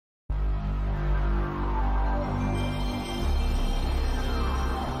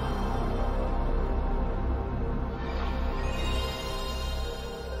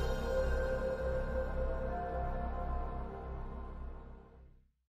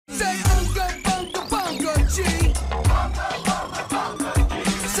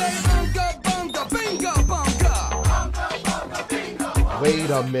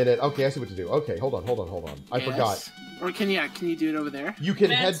a minute. Okay, I see what to do. Okay, hold on. I forgot. Or can you do it over there? You can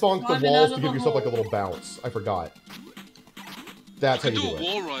head bonk the walls to give yourself like a little bounce. I forgot. That's how you do it. A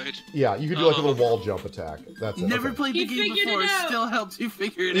wall ride. Yeah, you can do like a little wall jump attack. That's it. Never played the game before. Still helped you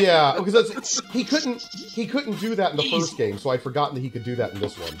figure it out. Yeah, because he couldn't do that in the first game, so I'd forgotten that he could do that in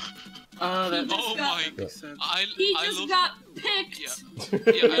this one. That makes sense. He just got picked.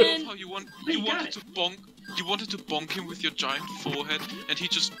 Yeah, I love how you wanted to bonk him with your giant forehead, and he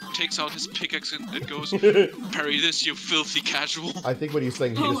just takes out his pickaxe and goes, "Parry this, you filthy casual." I think what he's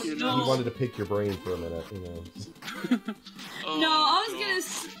saying, he wanted to pick your brain for a minute, you know. I was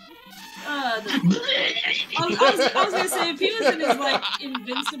gonna say if he was in his like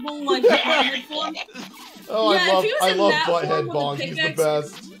invincible like butthead form. Oh, yeah, I love butthead Bonk. He's the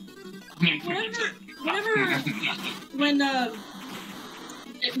best. When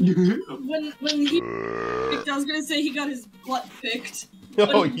he picked, I was gonna say he got his butt picked.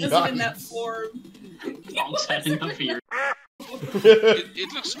 Oh, he wasn't in that form. It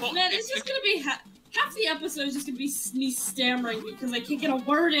looks small. Man, it's just gonna be half the episode is just gonna be me stammering because I can't get a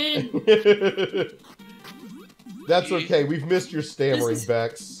word in. That's okay. We've missed your stammering,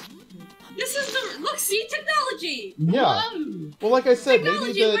 Bex. This is look, see, technology! Yeah. Well, like I said,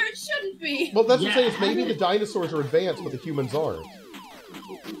 technology maybe where it shouldn't be! Well, that's what I'm saying, is maybe the dinosaurs are advanced, but the humans aren't.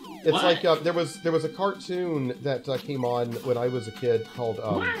 It's like, there was a cartoon that came on when I was a kid called,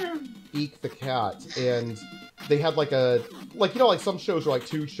 Eek the Cat, and they had like some shows are like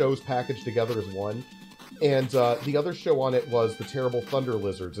 2 shows packaged together as one, and the other show on it was The Terrible Thunder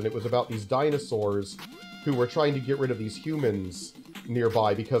Lizards, and it was about these dinosaurs who were trying to get rid of these humans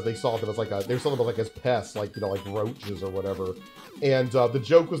nearby because they saw them as they saw them like as pests, like roaches or whatever. And the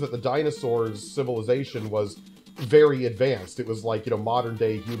joke was that the dinosaurs' civilization was very advanced. It was like, modern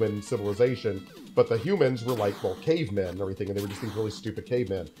day human civilization, but the humans were like, well, cavemen and everything, and they were just these really stupid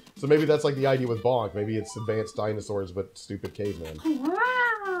cavemen. So maybe that's like the idea with Bonk. Maybe it's advanced dinosaurs, but stupid cavemen.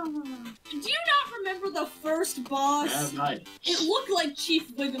 Wow! Do you not remember the first boss? It looked like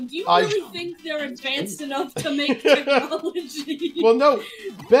Chief Wiggum. Do you really think they're advanced enough to make technology? Well, no.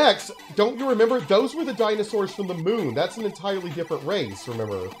 Bex, don't you remember? Those were the dinosaurs from the moon. That's an entirely different race,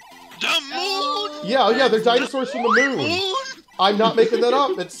 remember? The moon? Yeah, they're dinosaurs from the moon. I'm not making that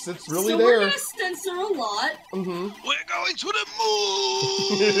up. It's really there. We're gonna censor a lot. We're going to the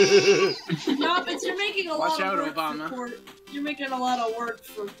moon. No, but you're making a lot of work. Obama. You're making a lot of work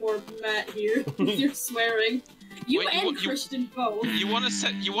for poor Matt here. You're swearing. You and Christian both. You want to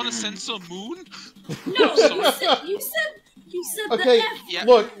censor moon? No, you said okay, the F. Yeah.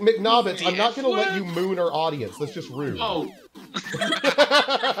 Look, McNobbits, I'm not going to let you moon our audience. That's just rude. Oh.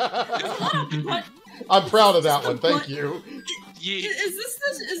 I'm proud of that one. Thank you. Yeah.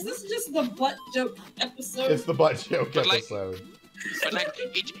 Is this just the butt joke episode? It's the butt joke episode. But like,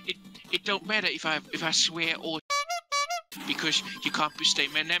 it don't matter if I swear or because you can't stay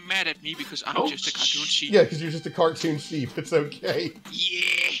mad at me because I'm just a cartoon sheep. Yeah, because you're just a cartoon sheep. It's okay.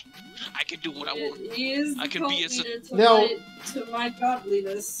 Yeah. I can do what I want. I can be as to my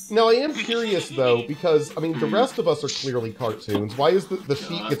godliness. Now, I am curious, though, because, I mean, the rest of us are clearly cartoons. Why is the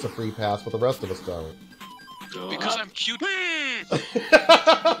sheep gets a free pass, but the rest of us don't? Because I'm cute.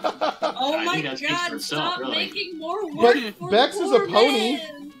 Oh my god, stop making more work for Bex is a pony.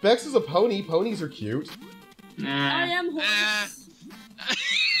 Man. Bex is a pony. Ponies are cute. I am horse.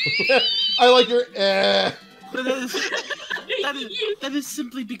 I like your But that is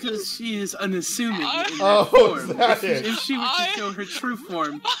simply because she is unassuming in that form. Is that it? If she were to show her true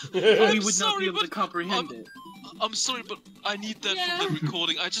form, we would not be able to comprehend it. I'm sorry, but I need that for the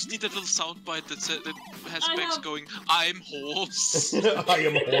recording. I just need that little soundbite that has Bex going, "I'm horse." I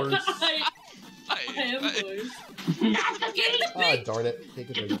am horse. I am horse. Ah, darn it.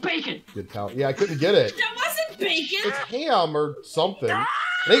 Get the bacon! Good count. Yeah, I couldn't get it. That wasn't bacon! It's ham or something.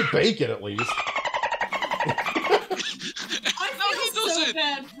 It ain't bacon, at least. I feel so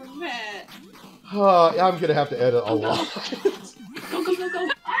bad for Matt. I'm gonna have to edit a lot. Go.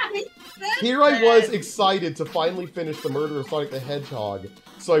 Here I was excited to finally finish the murder of Sonic the Hedgehog,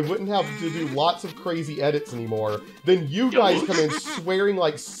 so I wouldn't have to do lots of crazy edits anymore. Then you guys come in swearing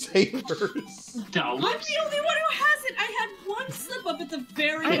like sailors. I'm the only one who hasn't. I had one slip up at the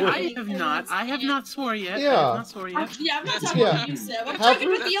very end. I have not. I have not swore yet. Yeah. I have not swore yet. I'm not talking about you, Seb. I'm talking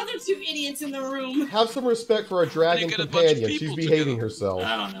about the other 2 idiots in the room. Have some respect for our dragon companion. She's behaving herself.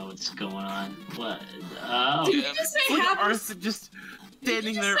 I don't know what's going on. What? Did you just say Arthur just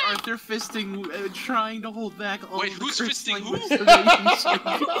standing there, Arthur fisting, trying to hold back all Wait, of the who's fisting who?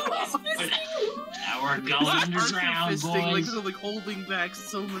 Now we're going underground, fisting, boys. like holding back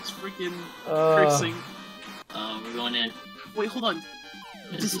so much freaking cursing. We're going in. Wait, hold on.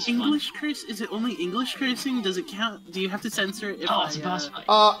 Does English curse? Is it only English cursing? Does it count? Do you have to censor it? If it's a boss fight.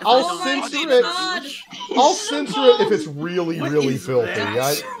 I'll censor it. I'll censor it if it's really, really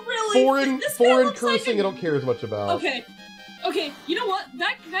filthy. Foreign cursing, I don't care as much about. Okay, you know what?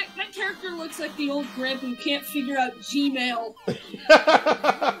 That character looks like the old grandpa who can't figure out Gmail.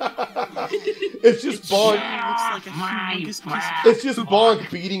 It's just Bonk. It's just Bonk.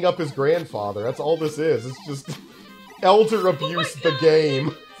 Bonk beating up his grandfather. That's all this is. It's just elder abuse the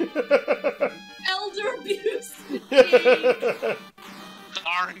game. Elder abuse the game.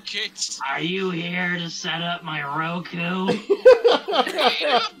 Darn kids. Are you here to set up my Roku?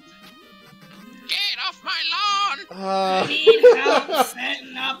 Get off my lawn! I need help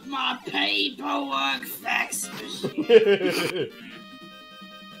setting up my paperwork fax machine.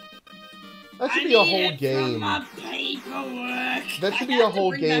 That should be a whole game. That should be a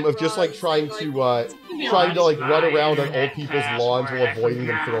whole game of just like trying to like run around on old people's lawns while avoiding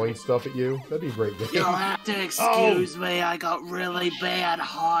them throwing stuff at you. That'd be a great game. You'll have to excuse me, I got really bad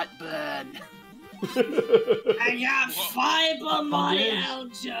heartburn. I got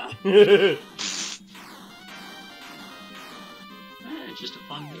fibromyalgia. It's just a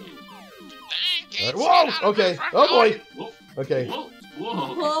fun game. Whoa! Okay. Oh boy. Whoa. Okay. Whoa.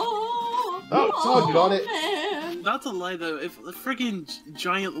 Oh, Todd, got it. Not to lie though, if a freaking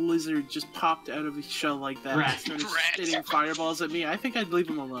giant lizard just popped out of his shell like that and started spitting fireballs at me, I think I'd leave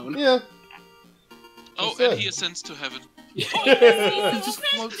him alone. Yeah. Oh, and he ascends to heaven. He just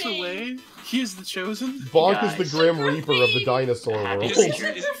floats away. He is the chosen. Bonk is the Grim Reaper of the dinosaur world.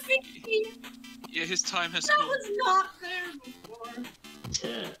 Yeah, his time has That come. was not there before.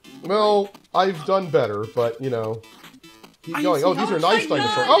 Well, I've done better, but you know. Keep going. Oh, these are nice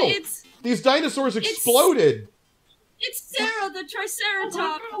dinosaurs. Oh! These dinosaurs exploded! It's Sarah the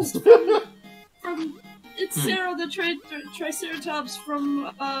Triceratops it's Sarah the Triceratops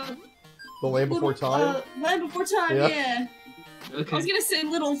from, The Land Before Time? Land Before Time, yeah. Okay. I was gonna say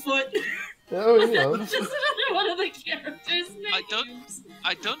Littlefoot. Oh, you know. Just another one of the characters' names.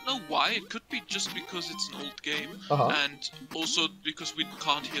 I don't know why. It could be just because it's an old game, and also because we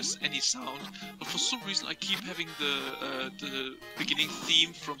can't hear any sound. But for some reason, I keep having the beginning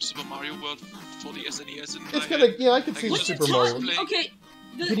theme from Super Mario World for the SNES in my It's kind of, yeah, I can see the just Super Mario. Okay.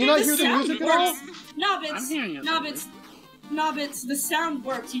 Can you not hear the music at all? Nobbits, the sound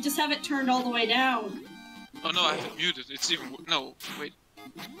works. You just have it turned all the way down. Oh no, I have it muted. It's even no. Wait.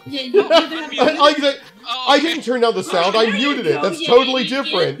 Yeah, you don't either have it I didn't turn down the sound. I muted it. That's totally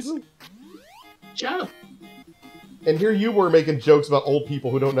different. Shut up. And here you were making jokes about old people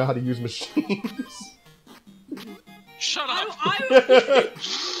who don't know how to use machines. Shut up. I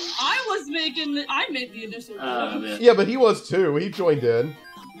made the initial joke. Yeah, but he was too. He joined in.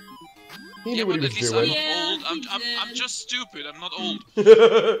 He knew what he was doing. I'm old. I'm just stupid. I'm not old.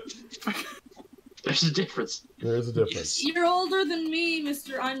 There's a difference. There is a difference. You're older than me,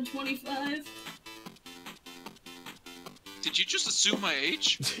 Mr. I'm 25. Did you just assume my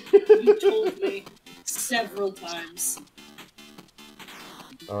age? You told me several times.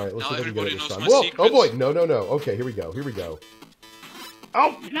 Alright, let's Now see if we can get it this time. my Whoa! secrets. Oh boy! No, no, no. Okay, here we go. Here we go.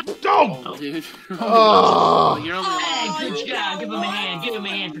 Oh! Oh, dude. Oh. You're only Hey, good job. Give him a hand. Give him a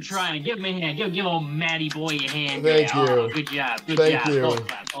hand for trying. Give him a hand. Give old Matty boy a hand. Thank you. Oh, good job. Good Thank job. you. Gold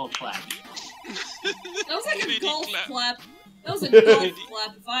clap. Gold clap. That was like a Pity golf clap. clap. That was a golf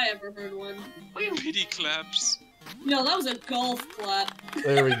clap if I ever heard one. Pity claps. No, that was a golf clap.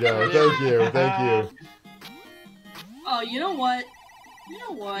 There we go. Thank you. Thank you. Oh, you know what? You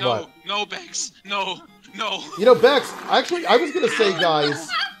know what? No, What? no, Bex. No, no. You know, Bex, actually, I was going to say, guys,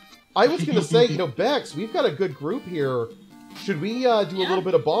 Bex, we've got a good group here. Should we do a little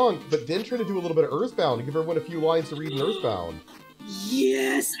bit of Bonk, but then try to do a little bit of Earthbound to give everyone a few lines to read in Earthbound?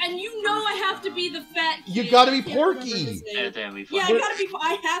 Yes, and you know I have to be the fat kid. You gotta be I can't remember Porky. his name. That'd be Yeah, fun.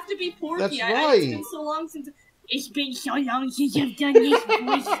 I have to be Porky. That's It's right. been so long since... It's been so long since I've done this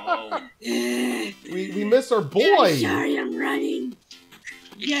voice. Oh. We miss our I'm boy. sorry, I'm running.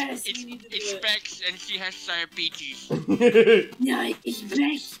 Yes, we need to do It's it. Bex and she has diabetes. No, it's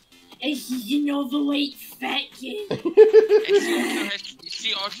Bex. And she's an overweight fat kid. And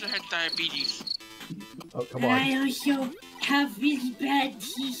she also has diabetes. Oh, come And on. I also have really bad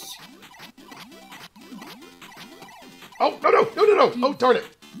teeth. Oh, no, no, no, no, no. Oh, darn it.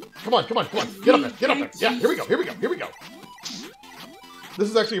 Come on, come on, come on. Get up there, get up there. Yeah, here we go, here we go, here we go. This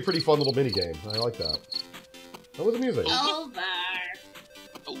is actually a pretty fun little mini game. I like that. What was the music? Over.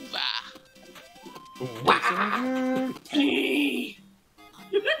 Look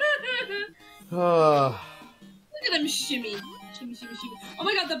at him shimmy. Shimmy, shimmy, shimmy. Oh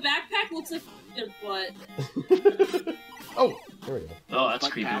my god, the backpack looks like their butt. Oh, There we go. Oh, that's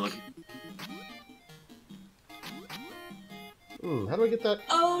creepy looking. How do I get that?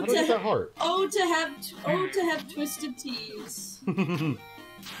 Oh, how do I get that heart? Oh, to have twisted teas.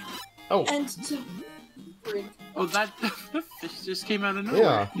 Oh. And to drink. Oh, that fish just came out of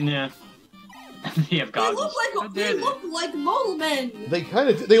nowhere. Yeah. They have goggles. They look like mole men. They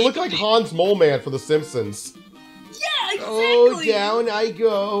look like Hans Mole Man for The Simpsons. Yeah, exactly. Oh, down I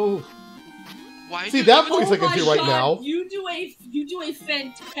go. Why See, that voice I can do right God, now. You do a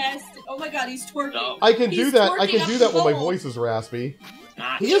fantastic. Oh my God, he's twerking. No. I can do that. I can do that when my pole. voice is raspy.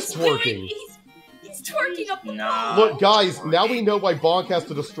 Nah. He is twerking. He's twerking up the Nah. pole. Look, guys, now we know why Bonk has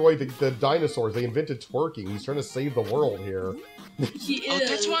to destroy the dinosaurs. They invented twerking. He's trying to save the world here. He Oh,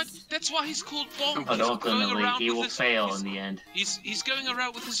 is. that's why he's called Bonk. But He's ultimately, going around he with will his, fail in the end. He's going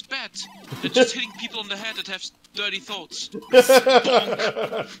around with his bat and just hitting people on the head that have dirty thoughts.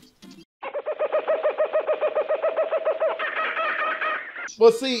 Bonk.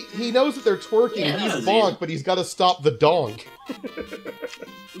 Well, see, he knows that they're twerking. Yeah, He's that's Bonk, easy. but he's got to stop the donk.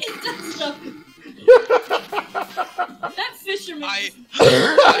 It does stuff. That fisherman. I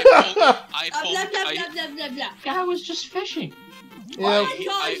Blah, blah, blah, blah, blah, blah. Guy was just fishing. Yeah, Oh my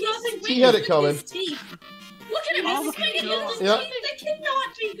God, he doesn't he had it with coming. his teeth. Look at him, Oh he's swinging my his God. teeth. That cannot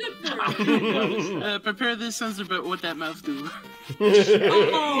be good for him. Prepare this sensor about what that mouth do.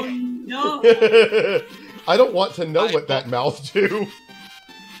 Oh no. I don't want to know what that mouth do.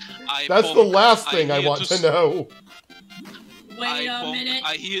 That's Bonk, the last thing I hear want to know. Wait a minute.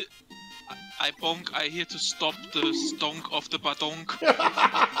 I Bonk, I here to stop the stonk of the badonk.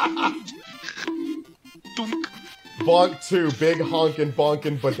 Dunk. Bonk 2, big honkin'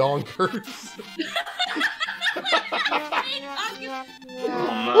 bonkin' badonkers.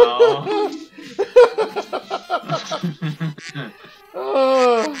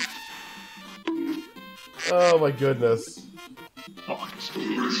 Oh Oh my goodness. no.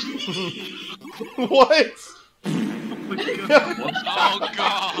 What? Oh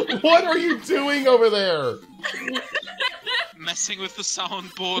god. What are you doing over there? Messing with the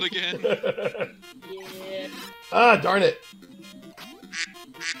soundboard again. Yeah. Ah, darn it.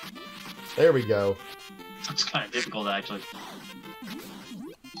 There we go. It's kind of difficult, actually.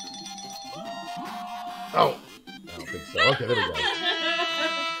 Oh. I don't think so. Okay, there we go.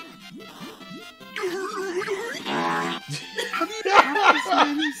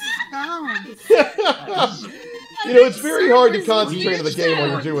 You know, it's very hard to concentrate on the game while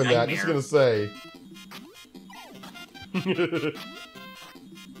you're doing that, just gonna say.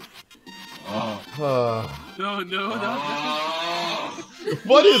 No.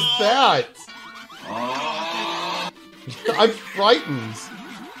 What is that? I'm frightened.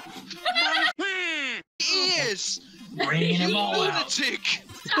 Ears! Bringing him all out. Lunatic!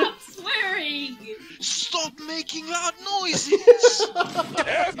 Stop swearing. Stop making loud noises!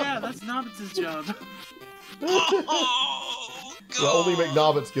 Yeah, that's Nobbits' job. Oh, God. Well, only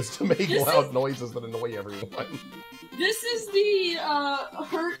McNobbits gets to make This loud noises that annoy everyone. This is the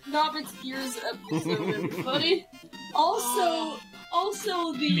Hurt Nobbit's Ears episode, everybody. Also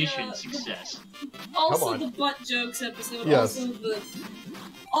the Mission success. Come on. the butt jokes episode. Yes.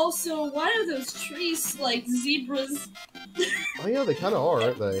 Also, why are those trees like zebras? Oh yeah, they kind of are,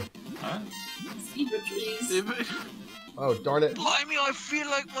 aren't they? Huh? Zebra trees. Oh, darn it. Blimey, I feel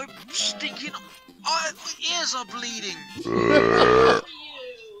like my stinking my ears are bleeding.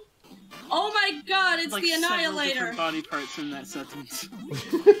 Oh my God! It's Like the several Annihilator. different body parts in that sentence.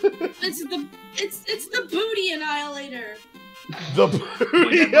 It's the booty Annihilator. The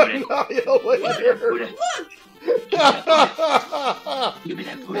booty annihilator. Look. Give me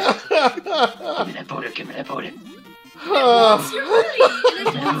that booty. Give me that booty. Give me that booty. It's your booty.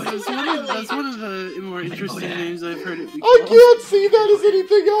 That's one of the more interesting names I've heard it be I called. can't see that as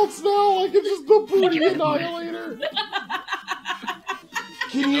anything else now. Like it's just the booty annihilator.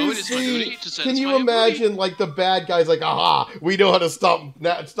 Can No, you it is my see? duty to satisfy Can you your imagine, like the bad guy's like, aha, we know how to stop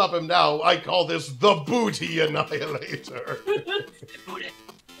him now. I call this the booty annihilator.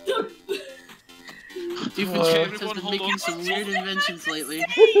 You've been Everyone hold making on. some weird inventions lately.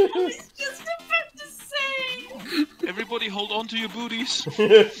 I was just about to say. Everybody hold on to your booties.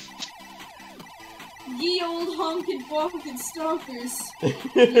 Ye old honkin' bonkin' stonkers.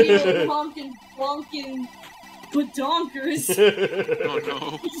 Ye old honkin' bonkin' badonkers.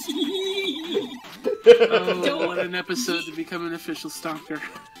 Oh Oh, what an episode to become an official stalker.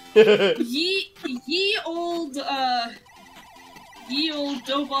 Ye old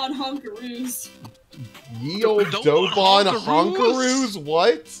Dobon honkaroos. Ye old Don't Dobon honkaroos? honkaroos?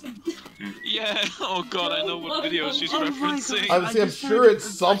 What? Yeah. Oh god, I know what video she's referencing. I'm sure it's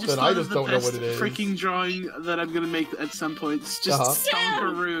something. I just don't know what it is. Freaking drawing that I'm gonna make at some point. It's just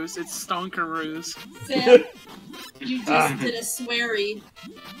Stonkaroos. It's Stonkaroos. Sam, you just did a sweary.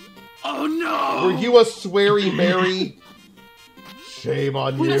 Oh no! Were you a sweary Mary? Shame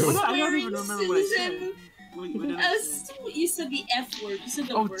on you. I don't even remember what I said. You said the F word. You said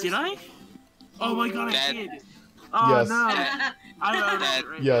the worst. Did I? Oh my god, I did. Oh yes. no. I don't know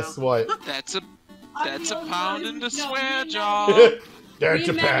right yes, now. What? That's a pound in the swear jar. That's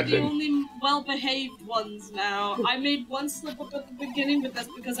a pound. pound. The only well-behaved ones now. I made one slip up at the beginning, but that's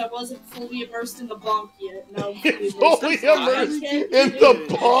because I wasn't fully immersed in the bonk yet. No, fully immersed in the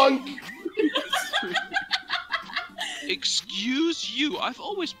bonk. Excuse you, I've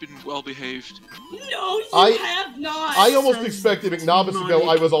always been well behaved. No, you have not. I almost expected McNobbins to go,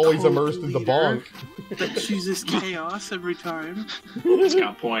 I was always immersed in the bonk. That chooses chaos every time. It's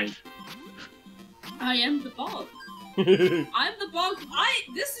got a point. I am the bonk. I'm the bonk.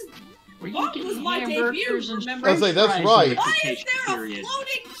 Bonk was my debut, remember? I say, that's right. Why is there a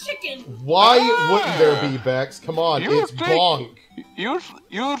floating chicken? Why wouldn't there be, Bex? Come on, it's bonk. You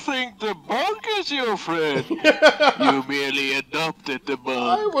think the bonk is your friend? You merely adopted the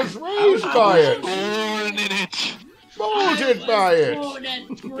bonk. I was raised by it. Born in it. Molded by it.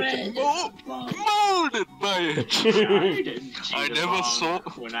 Molded by it. I never saw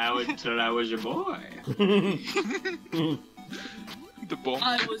when I was a boy. The bonk.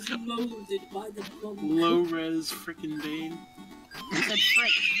 I was molded by the bonk. Low-res frickin' Bane. I said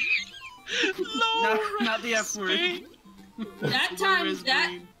frick. Not the F word. That time,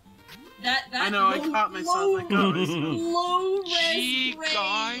 that I know, I caught myself like, low Gee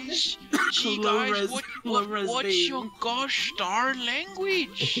guys, what's your gosh darn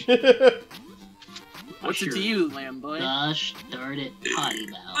language? What's it to you, lamb boy? Gosh darn it, potty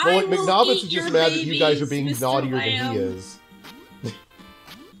mouth. Well, McNobbins is just mad that you guys are being naughtier than he is.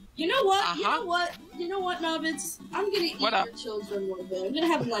 You know what? You know what, Nobbins? I'm gonna eat your children one day. I'm gonna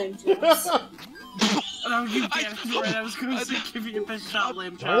have lamb chops. Oh, you damn right. I was going to say, give you a best shot,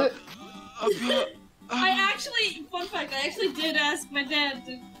 lamb chop. I actually, fun fact, I actually did ask my dad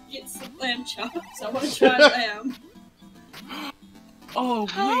to get some lamb chops. I want to try lamb. Oh,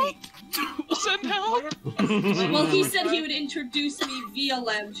 wait. Send help! Well, he said he would introduce me via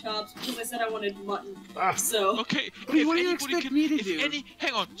lamb chops because I said I wanted mutton. So. Okay, what do you expect me to do?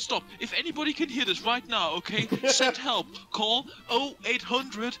 Hang on, stop. If anybody can hear this right now, okay, send help. Call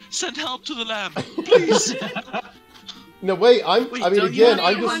 0800, send help to the lamb. Please! No, wait, I mean, again,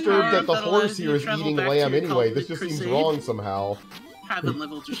 I'm disturbed that the horse here is eating lamb anyway. This just seems wrong somehow. Haven't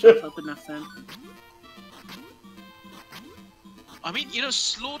leveled yourself up enough then. I mean, you know,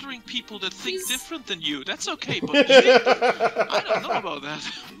 slaughtering people that think different than you, that's okay, but I don't know about that.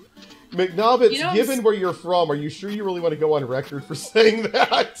 McNobbins, given where you're from, are you sure you really want to go on record for saying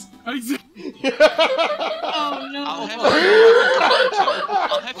that? Oh no! I'll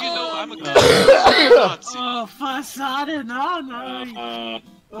have you know I'm a Nazi. Oh, Fasada, no.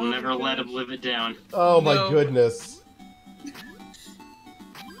 We'll never let him live it down. Oh my goodness.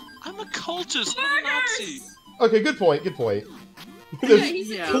 I'm a cultist, not a Nazi. Okay, good point, good point. There's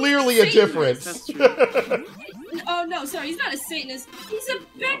clearly a difference. That's true. Oh no, sorry, he's not a Satanist. He's a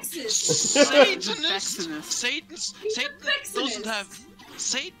Bexist. Satanist? Satan doesn't have.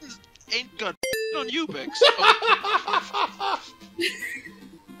 Satan ain't got on you, Bex.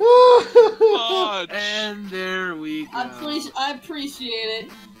 And there we go. I appreciate it,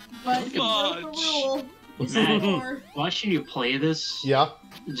 but it's not the rule. Matt, watching you play this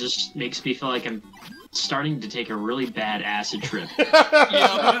just makes me feel like I'm starting to take a really bad acid trip.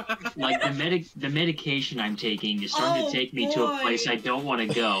 Like the medication I'm taking is starting to take me to a place I don't want to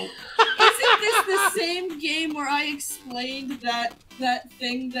go. Isn't this the same game where I explained that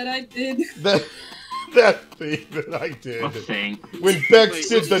thing that I did? That thing that I did. What thing? When Bex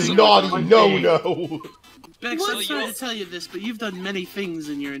did the naughty no-no. Bex, I'm sorry to tell you this, but you've done many things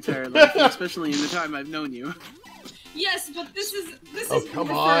in your entire life, especially in the time I've known you. Yes, but this is come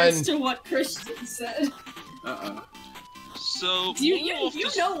refers on. to what Christian said. So you know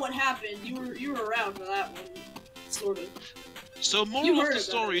what happened. You were around for that one, sort of. So moral of the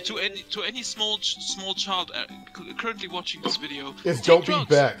story to any small child currently watching this video: is don't be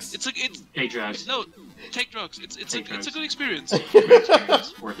Bex. Take drugs. No, take drugs. It's a good experience.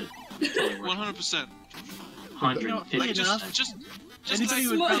 Worth it. 100%. 150%. Just anybody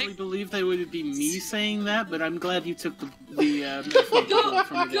would probably believe that it would be me saying that, but I'm glad you took the go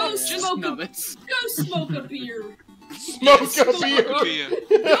smoke a beer. Smoke a beer.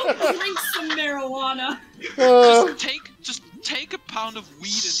 Go drink some marijuana. Just take a pound of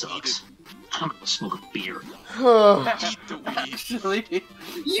weed and eat it. I'm gonna smoke a beer. Eat the weed. Actually,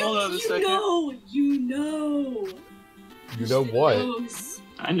 hold on a second. You know. You know what? Knows.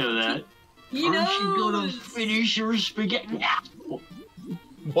 I know that. He Aren't knows. you gonna finish your spaghetti?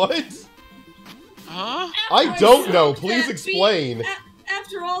 What? Huh? I don't know. Please explain.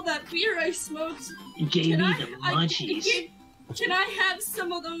 After all that beer I smoked, You gave me the munchies. Can I have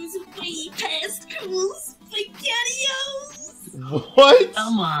some of those way past cool SpaghettiOs? What?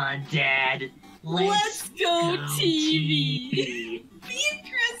 Come on, Dad. Let's go TV. Me and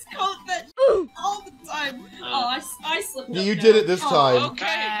Chris quote that all the time. I slipped up. You did it this time.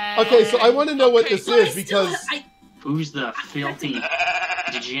 Okay. Okay, so I want to know what this But is because... Who's the filthy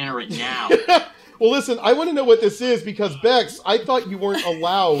degenerate now? Well, listen, I want to know what this is because, Bex, I thought you weren't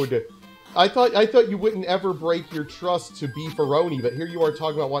allowed... I thought you wouldn't ever break your trust to beefaroni, but here you are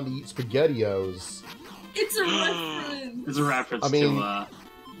talking about wanting to eat SpaghettiOs. It's a reference. It's a reference I mean, to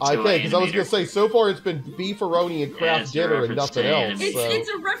okay, because I was going to say, so far it's been beefaroni and craft dinner and nothing else. So. It's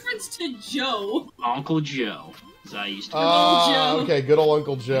a reference to Joe. Uncle Joe, as I used to Joe. Okay, good old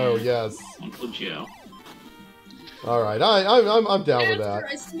Uncle Joe, yes. Uncle Joe. All right, I'm down with that. After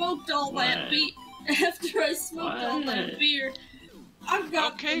I smoked all that beer, I've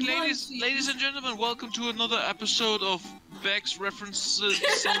got Okay, ladies and gentlemen, welcome to another episode of Bex references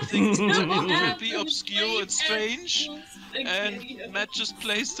something incredibly obscure and strange, and Matt just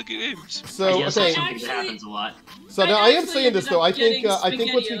plays the games. So okay, that happens a lot. So now I am saying this though. I think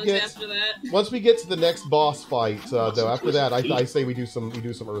once we get to the next boss fight, though, after that, I say we do some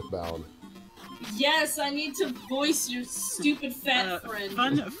Earthbound. Yes, I need to voice your stupid fat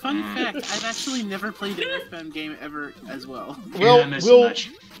friend. Fun fact, I've actually never played an Earthbound game ever as well. Well,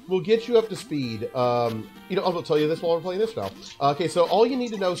 we'll get you up to speed. I'll tell you this while we're playing this now. Okay, so all you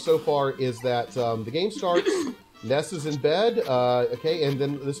need to know so far is that the game starts, Ness is in bed, okay, and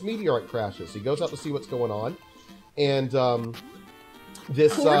then this meteorite crashes. He goes out to see what's going on, and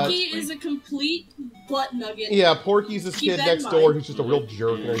this Porky is a complete butt nugget. Yeah, Porky's this kid next door who's just a real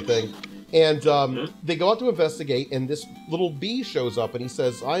jerk and everything. And they go out to investigate, and this little bee shows up, and he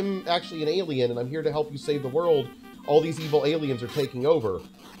says, I'm actually an alien, and I'm here to help you save the world. All these evil aliens are taking over.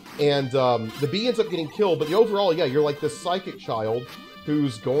 And the bee ends up getting killed, but the overall, yeah, you're like this psychic child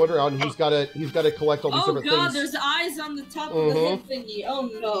who's going around, and he's got to collect all these different things. Oh god, there's eyes on the top of the head thingy. Oh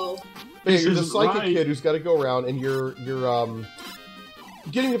no. But yeah, you're the psychic kid who's got to go around, and you're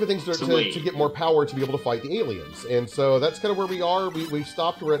getting different things to get more power to be able to fight the aliens. And so that's kind of where we are. We've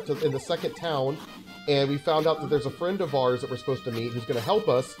stopped. We're in the second town, and we found out that there's a friend of ours that we're supposed to meet who's going to help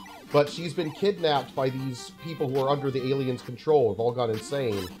us, but she's been kidnapped by these people who are under the aliens' control, have all gone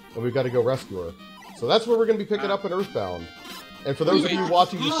insane, and we've got to go rescue her. So that's where we're going to be picking up in Earthbound. And for those of you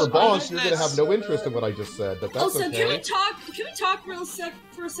watching just for Bonk, you're going to have no interest in what I just said, but that's okay. Can we talk for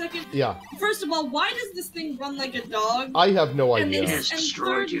a second? Yeah. First of all, why does this thing run like a dog? I have no idea.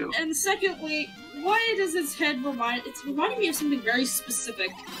 And secondly, why does its head it's reminding me of something very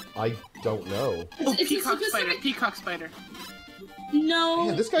specific. I don't know. Peacock spider. No.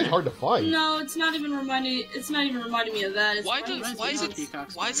 Man, this guy's hard to find. No, it's not even reminding me of that. Why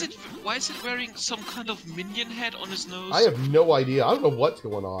is it wearing some kind of minion head on his nose? I have no idea. I don't know what's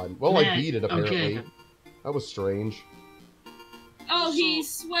going on. Well, I beat it apparently. Okay. That was strange. Oh,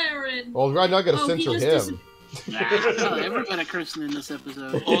 he's swearing. Well, I'm not gonna censor him. Everybody cursing in this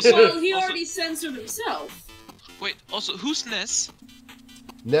episode. Well, he already censored himself. Wait, also, who's Ness?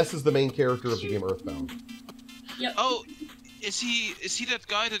 Ness is the main character of the game Earthbound. Yep. Oh, is he that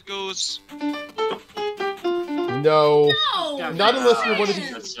guy that goes? No. No. Not unless you're one of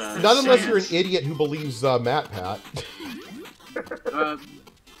these. Not unless you're an idiot who believes Matt Pat.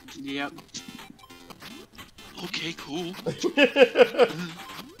 Yep. Okay, cool.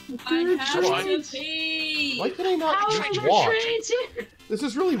 I have to pee. Why can I not just walk? This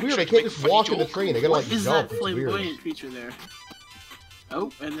is really weird. I can't just walk in the train. I gotta like Is jump. that flamboyant creature there?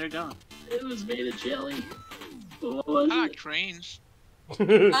 Oh, and they're gone. It was made of jelly. Cranes.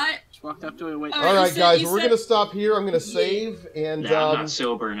 I just walked up to it. Wait. All right, guys, we're gonna stop here. I'm gonna save and. I'm not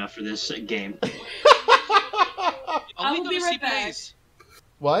sober enough for this game. I will be right back.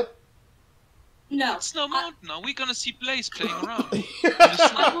 What? No. Snow Mountain. Are we gonna see Blaze playing around?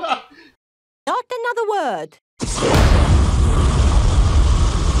 Not another word.